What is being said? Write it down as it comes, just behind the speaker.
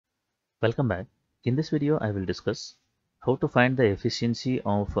Welcome back. In this video, I will discuss how to find the efficiency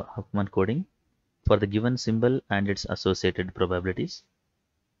of Huffman coding for the given symbol and its associated probabilities.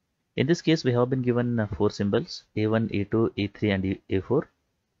 In this case, we have been given four symbols A1, A2, A3 and A4,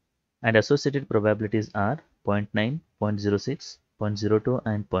 and associated probabilities are 0.9, 0.06, 0.02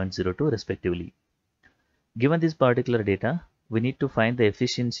 and 0.02 respectively. Given this particular data, we need to find the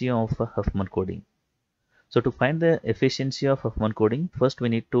efficiency of Huffman coding. So to find the efficiency of Huffman coding, first we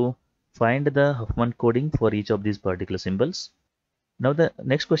need to find the Huffman coding for each of these particular symbols. Now the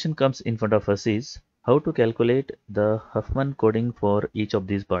next question comes in front of us is how to calculate the Huffman coding for each of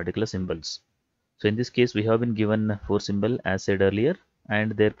these particular symbols. So in this case we have been given four symbols as said earlier,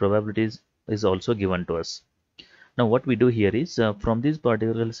 and their probabilities is also given to us. Now what we do here is from these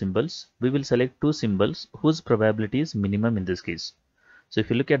particular symbols we will select two symbols whose probability is minimum in this case. So if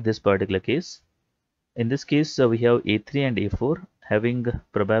you look at this particular case, in this case we have A3 and A4 having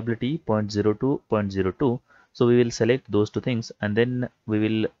probability 0.02, 0.02. So we will select those two things and then we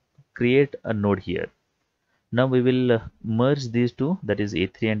will create a node here. Now we will merge these two, that is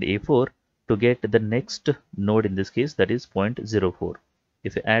A3 and A4, to get the next node in this case, that is 0.04.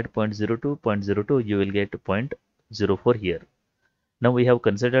 If you add 0.02, 0.02, you will get 0.04 here. Now we have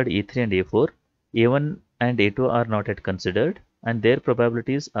considered A3 and A4. A1 and A2 are not yet considered, and their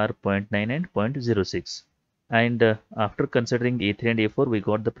probabilities are 0.9 and 0.06. And after considering A3 and A4, we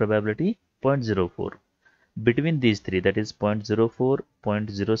got the probability 0.04. Between these three, that is 0.04,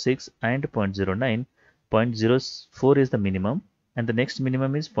 0.06 and 0.09, 0.04 is the minimum and the next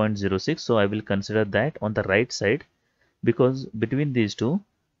minimum is 0.06. So I will consider that on the right side, because between these two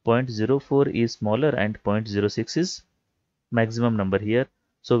 0.04 is smaller and 0.06 is maximum number here.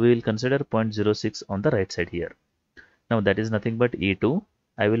 So we will consider 0.06 on the right side here. Now that is nothing but A2.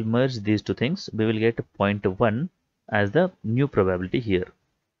 I will merge these two things. We will get 0.1 as the new probability here.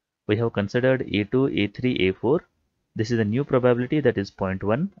 We have considered A2, A3, A4. This is a new probability, that is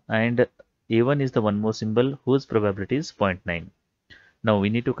 0.1, and A1 is the one more symbol whose probability is 0.9. Now we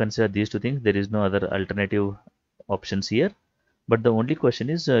need to consider these two things. There is no other alternative options here. But the only question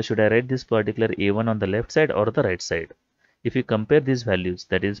is should I write this particular A1 on the left side or the right side? If you compare these values,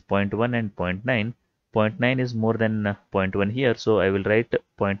 that is 0.1 and 0.9, 0.9 is more than 0.1 here, so I will write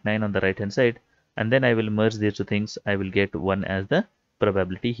 0.9 on the right hand side and then I will merge these two things. I will get 1 as the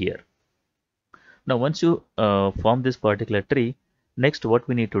probability here. Now once you form this particular tree, next what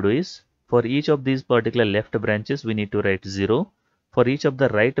we need to do is for each of these particular left branches we need to write 0. For each of the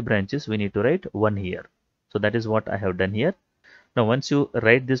right branches we need to write 1 here. So that is what I have done here. Now once you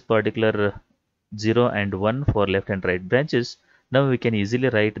write this particular 0 and 1 for left and right branches, now we can easily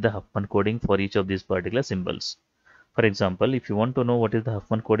write the Huffman coding for each of these particular symbols. For example, if you want to know what is the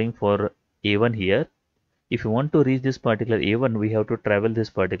Huffman coding for A1 here, if you want to reach this particular A1, we have to travel this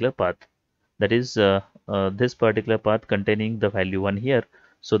particular path. That is this particular path containing the value 1 here.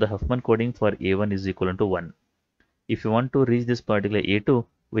 So the Huffman coding for A1 is equivalent to 1. If you want to reach this particular A2,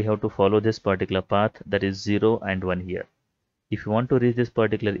 we have to follow this particular path, that is 0 and 1 here. If you want to reach this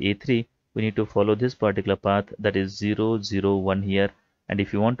particular A3, we need to follow this particular path, that is 0, 0, 1 here. And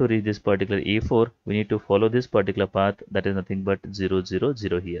if you want to reach this particular A4, we need to follow this particular path, that is nothing but 0, 0,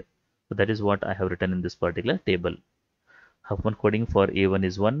 0 here. So that is what I have written in this particular table. Huffman coding for A1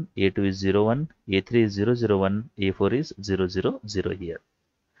 is 1, A2 is 0, 1, A3 is 0, 0, 1, A4 is 0, 0, 0 here.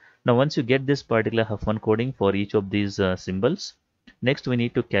 Now once you get this particular Huffman coding for each of these symbols, next we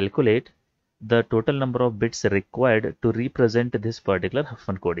need to calculate the total number of bits required to represent this particular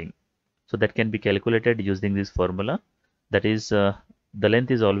Huffman coding. So that can be calculated using this formula, that is the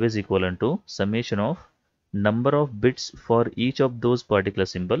length is always equivalent to summation of number of bits for each of those particular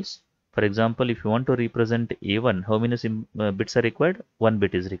symbols. For example, if you want to represent A1, how many bits are required? 1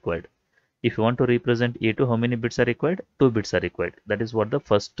 bit is required. If you want to represent A2, how many bits are required? 2 bits are required. That is what the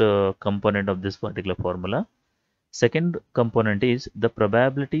first component of this particular formula. Second component is the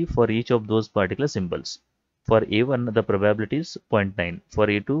probability for each of those particular symbols. For A1, the probability is 0.9, for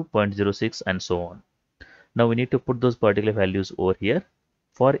A2, 0.06 and so on. Now we need to put those particular values over here.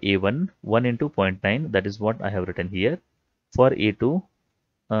 For A1, 1 into 0.9, that is what I have written here. For A2,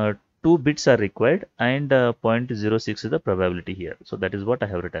 2 bits are required and 0.06 is the probability here. So that is what I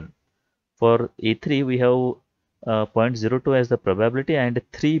have written. For A3, we have 0.02 as the probability and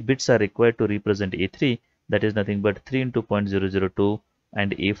 3 bits are required to represent A3. That is nothing but 3 into 0.002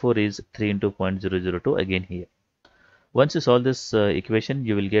 and A4 is 3 into 0.002 again here. Once you solve this equation,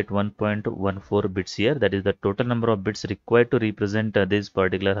 you will get 1.14 bits here. That is the total number of bits required to represent this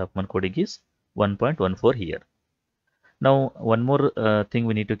particular Huffman coding is 1.14 here. Now one more thing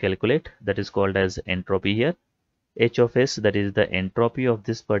we need to calculate, that is called as entropy here. H of S, that is the entropy of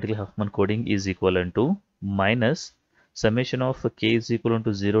this particular Huffman coding, is equivalent to minus summation of k is equivalent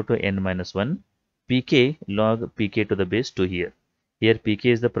to 0 to n minus 1 pk log pk to the base 2 here. Here pk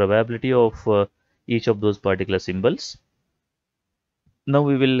is the probability of each of those particular symbols. Now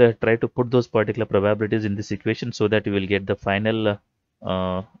we will try to put those particular probabilities in this equation so that we will get the final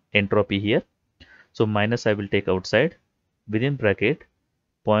entropy here. So minus I will take outside, within bracket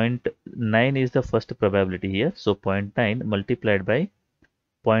 0.9 is the first probability here. So 0.9 multiplied by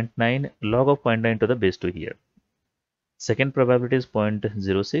 0.9 log of 0.9 to the base 2 here. Second probability is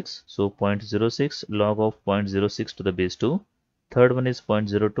 0.06. So 0.06 log of 0.06 to the base 2. Third one is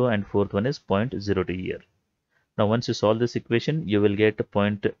 0.02 and fourth one is 0.02 here. Now once you solve this equation, you will get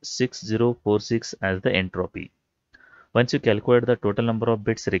 0.6046 as the entropy. Once you calculate the total number of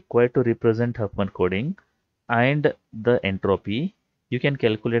bits required to represent Huffman coding and the entropy, you can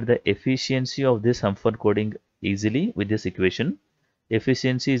calculate the efficiency of this Huffman coding easily with this equation.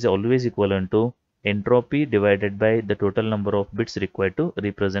 Efficiency is always equivalent to entropy divided by the total number of bits required to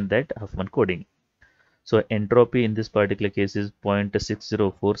represent that Huffman coding. So entropy in this particular case is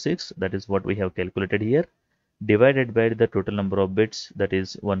 0.6046, that is what we have calculated here, divided by the total number of bits, that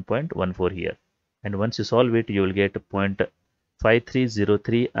is 1.14 here. And once you solve it, you will get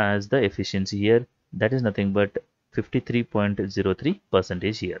 0.5303 as the efficiency here. That is nothing but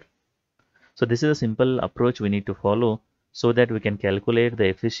 53.03% here. So this is a simple approach we need to follow so that we can calculate the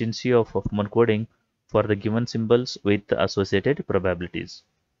efficiency of Huffman coding for the given symbols with the associated probabilities.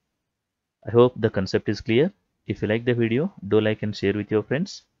 I hope the concept is clear. If you like the video, do like and share with your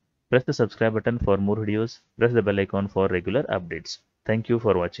friends. Press the subscribe button for more videos. Press the bell icon for regular updates. Thank you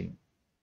for watching.